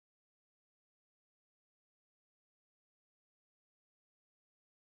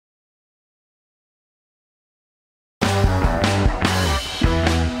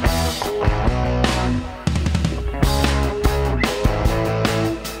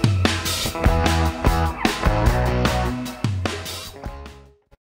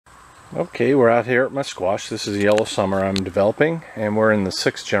Okay, we're out here at my squash. This is Yellow Summer I'm developing, and we're in the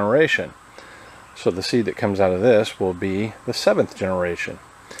 6th generation. So the seed that comes out of this will be the 7th generation.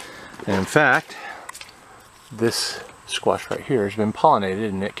 And in fact, this squash right here has been pollinated,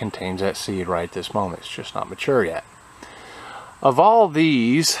 and it contains that seed right at this moment. It's just not mature yet. Of all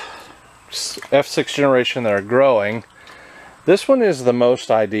these F6 generation that are growing, this one is the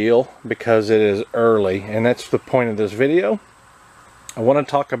most ideal because it is early, and that's the point of this video. I want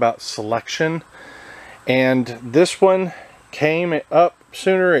to talk about selection, and this one came up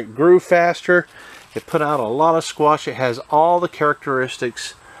sooner, it grew faster, it put out a lot of squash, it has all the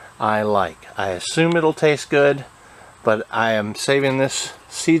characteristics I like. I assume it'll taste good, but I am saving this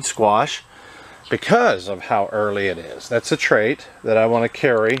seed squash because of how early it is. That's a trait that I want to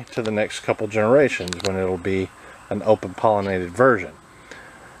carry to the next couple generations when it'll be an open pollinated version.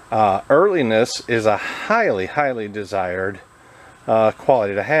 Earliness is a highly desired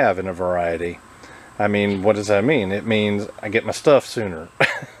quality to have in a variety. I mean, what does that mean? It means I get my stuff sooner.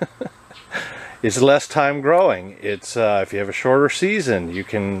 It's less time growing. It's if you have a shorter season, you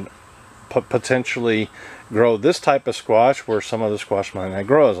can potentially grow this type of squash where some of the squash might not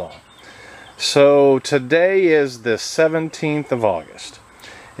grow as long. So today is the 17th of August,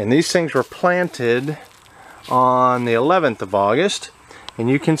 and these things were planted on the 11th of August, and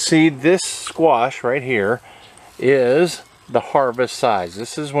you can see this squash right here is the harvest size.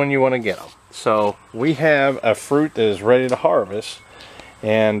 This is when you want to get them. So we have a fruit that is ready to harvest,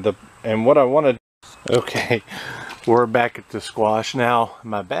 and what I wanted. Okay, we're back at the squash now.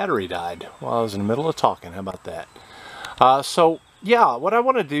 My battery died while I was in the middle of talking. How about that? So yeah, what I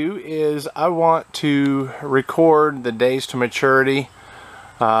want to do is I want to record the days to maturity,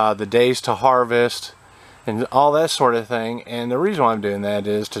 the days to harvest, and all that sort of thing. And the reason why I'm doing that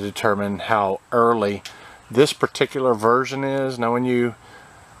is to determine how early this particular version is. Now when you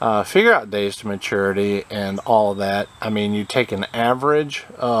figure out days to maturity and all of that, I mean, you take an average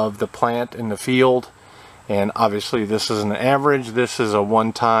of the plant in the field, and obviously this is an average. This is a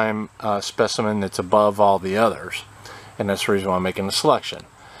one-time specimen that's above all the others, and that's the reason why I'm making the selection.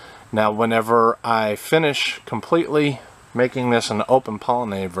 Now whenever I finish completely making this an open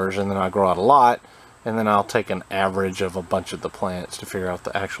pollinated version, then I'll grow out a lot, and then I'll take an average of a bunch of the plants to figure out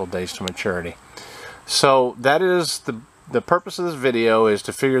the actual days to maturity. So that is the purpose of this video, is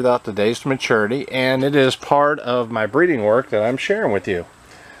to figure out the days to maturity, and it is part of my breeding work that I'm sharing with you.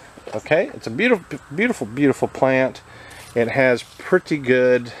 Okay, it's a beautiful plant. It has pretty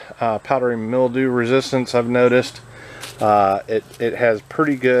good powdery mildew resistance, I've noticed. It has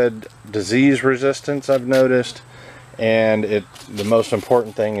pretty good disease resistance, I've noticed, and the most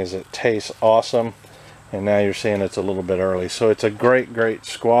important thing is it tastes awesome. And now you're seeing it's a little bit early, so it's a great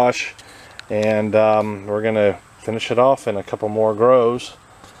squash. And we're going to finish it off in a couple more grows,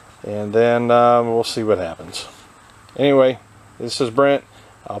 and then we'll see what happens. Anyway, this is Brent.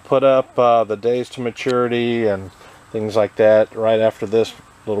 I'll put up the days to maturity and things like that right after this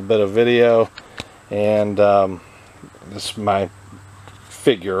little bit of video, and this is my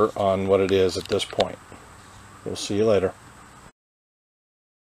figure on what it is at this point. We'll see you later.